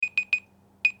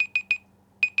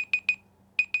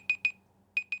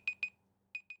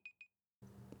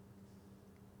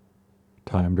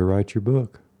Time to write your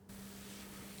book.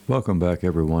 Welcome back,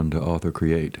 everyone, to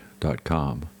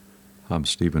AuthorCreate.com. I'm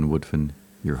Stephen Woodfin,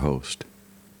 your host.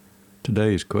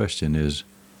 Today's question is,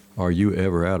 are you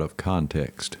ever out of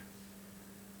context?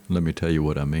 Let me tell you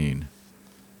what I mean.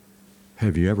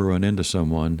 Have you ever run into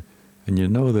someone and you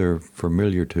know they're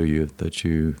familiar to you, that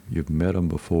you've met them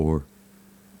before,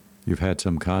 you've had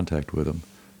some contact with them,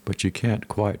 but you can't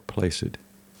quite place it?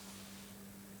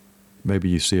 Maybe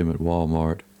you see them at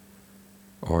Walmart,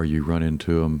 or you run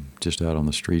into them just out on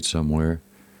the street somewhere,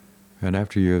 and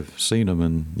after you've seen them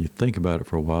and you think about it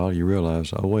for a while, you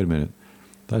realize, oh, wait a minute,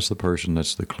 that's the person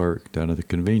that's the clerk down at the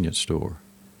convenience store.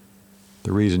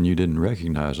 The reason you didn't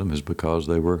recognize them is because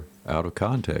they were out of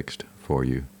context for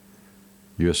you.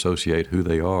 You associate who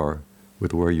they are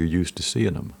with where you're used to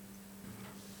seeing them.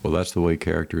 Well, that's the way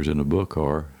characters in a book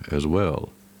are as well.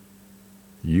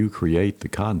 You create the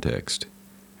context,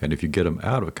 and if you get them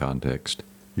out of context,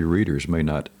 your readers may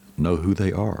not know who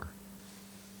they are.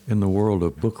 In the world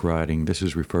of book writing, this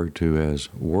is referred to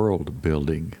as world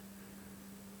building.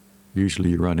 Usually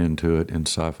you run into it in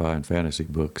sci-fi and fantasy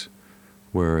books,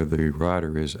 where the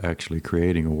writer is actually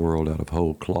creating a world out of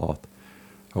whole cloth,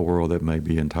 a world that may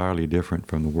be entirely different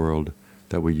from the world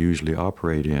that we usually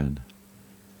operate in.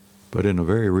 But in a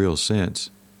very real sense,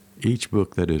 each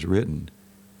book that is written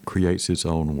creates its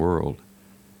own world,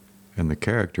 and the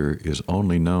character is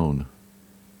only known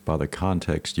by the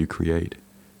context you create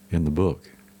in the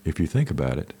book. If you think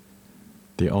about it,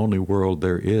 the only world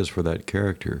there is for that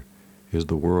character is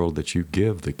the world that you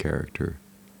give the character.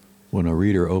 When a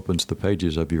reader opens the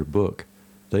pages of your book,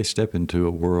 they step into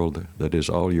a world that is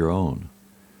all your own,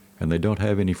 and they don't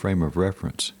have any frame of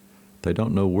reference. They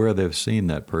don't know where they've seen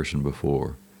that person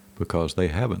before, because they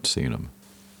haven't seen them.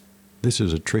 This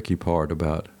is a tricky part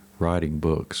about writing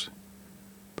books,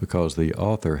 because the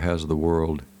author has the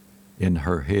world in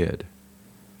her head.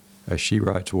 As she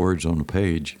writes words on a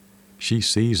page, she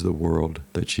sees the world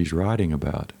that she's writing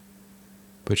about,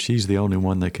 but she's the only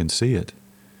one that can see it.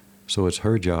 So it's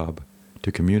her job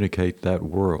to communicate that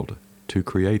world, to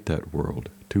create that world,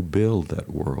 to build that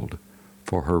world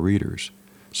for her readers,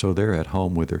 so they're at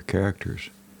home with their characters.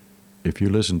 If you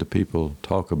listen to people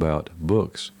talk about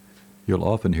books, you'll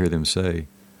often hear them say,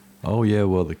 oh yeah,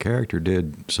 well, the character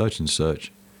did such and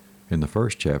such in the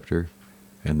first chapter,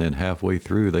 and then halfway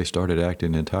through they started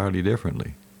acting entirely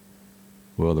differently.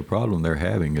 Well, the problem they're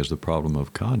having is the problem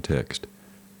of context.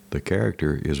 The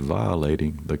character is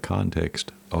violating the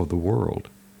context of the world.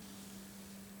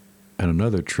 And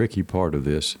another tricky part of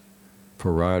this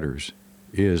for writers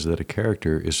is that a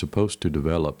character is supposed to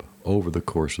develop over the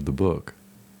course of the book.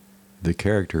 The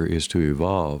character is to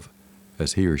evolve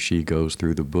as he or she goes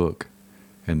through the book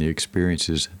and the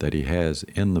experiences that he has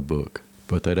in the book.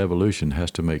 But that evolution has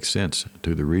to make sense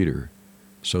to the reader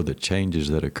so that changes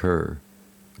that occur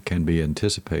can be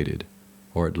anticipated,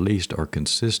 or at least are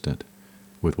consistent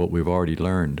with what we've already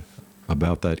learned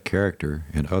about that character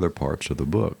in other parts of the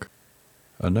book.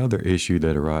 Another issue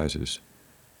that arises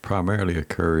primarily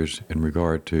occurs in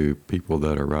regard to people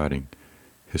that are writing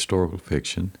historical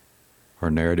fiction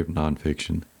or narrative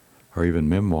nonfiction or even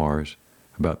memoirs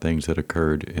about things that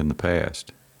occurred in the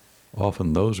past.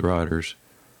 Often those writers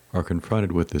are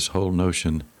confronted with this whole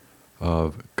notion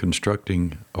of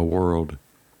constructing a world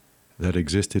that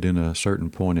existed in a certain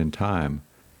point in time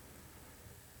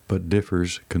but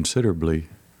differs considerably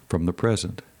from the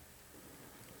present.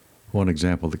 One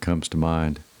example that comes to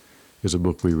mind is a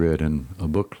book we read in a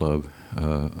book club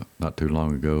not too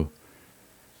long ago.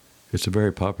 It's a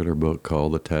very popular book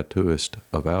called The Tattooist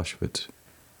of Auschwitz.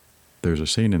 There's a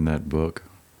scene in that book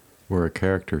where a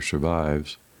character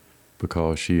survives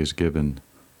because she is given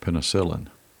penicillin.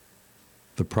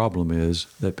 The problem is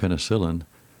that penicillin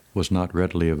was not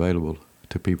readily available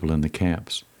to people in the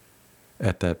camps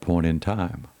at that point in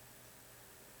time.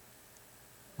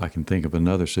 I can think of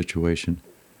another situation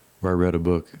where I read a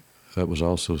book that was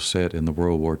also set in the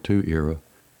World War II era,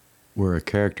 where a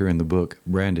character in the book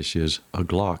brandishes a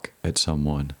Glock at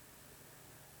someone.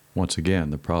 Once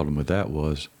again, the problem with that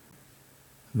was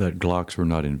that Glocks were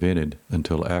not invented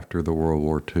until after the World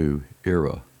War II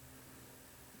era.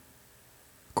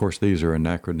 Of course, these are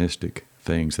anachronistic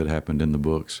things that happened in the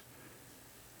books.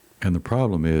 And the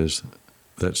problem is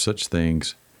that such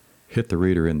things hit the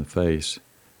reader in the face,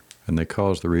 and they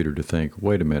cause the reader to think,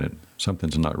 wait a minute,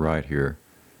 something's not right here.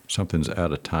 Something's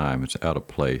out of time, it's out of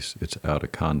place, it's out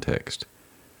of context.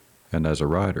 And as a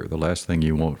writer, the last thing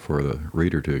you want for the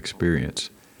reader to experience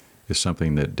is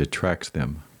something that detracts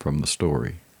them from the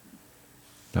story.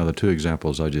 Now, the two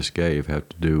examples I just gave have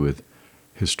to do with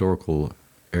historical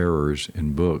errors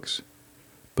in books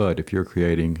But if you're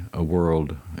creating a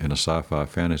world in a sci-fi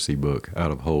fantasy book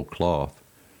out of whole cloth,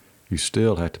 you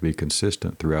still have to be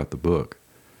consistent throughout the book,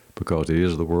 because it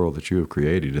is the world that you have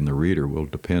created, and the reader will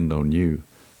depend on you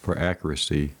for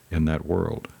accuracy in that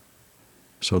world.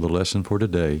 So the lesson for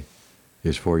today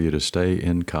is for you to stay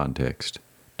in context.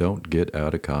 Don't get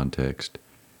out of context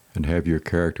and have your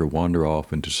character wander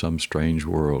off into some strange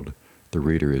world the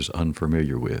reader is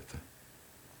unfamiliar with.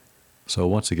 So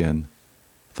once again,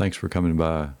 thanks for coming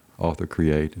by Author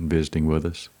Create and visiting with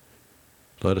us.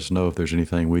 Let us know if there's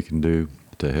anything we can do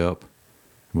to help,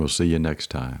 and we'll see you next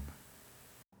time.